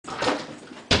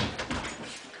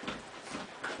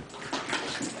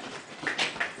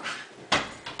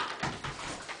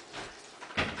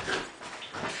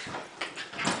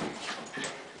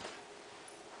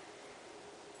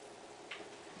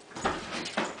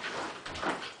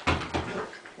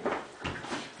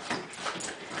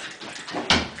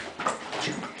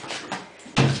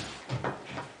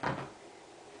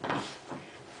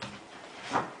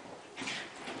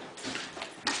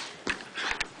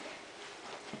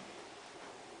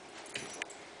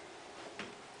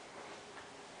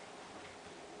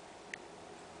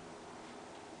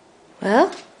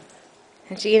Well,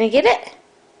 aren't you gonna get it?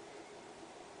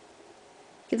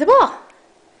 Get the ball.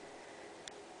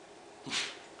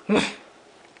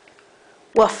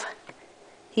 Woof.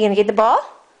 You gonna get the ball?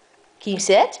 Can you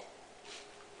sit?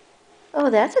 Oh,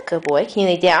 that's a good boy. Can you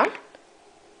lay down?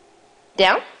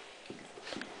 Down?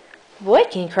 Boy,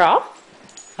 can you crawl?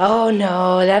 Oh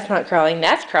no, that's not crawling.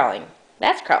 That's crawling.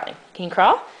 That's crawling. Can you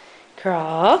crawl?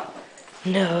 Crawl.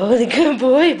 No, the good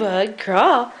boy, Bug.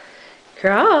 Crawl.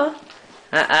 Crawl.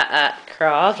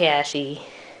 Crawl, Cassie.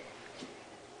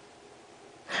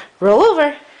 Roll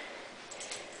over.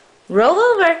 Roll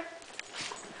over.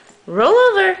 Roll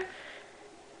over.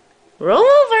 Roll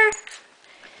over.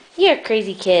 You're a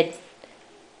crazy kid.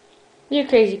 You're a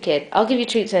crazy kid. I'll give you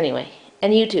treats anyway.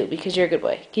 And you too, because you're a good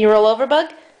boy. Can you roll over,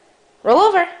 Bug? Roll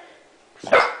over.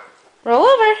 Roll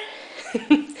over.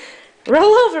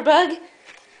 Roll over, Bug.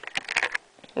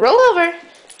 Roll over.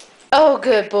 Oh,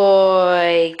 good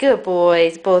boy. Good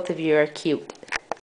boys. Both of you are cute.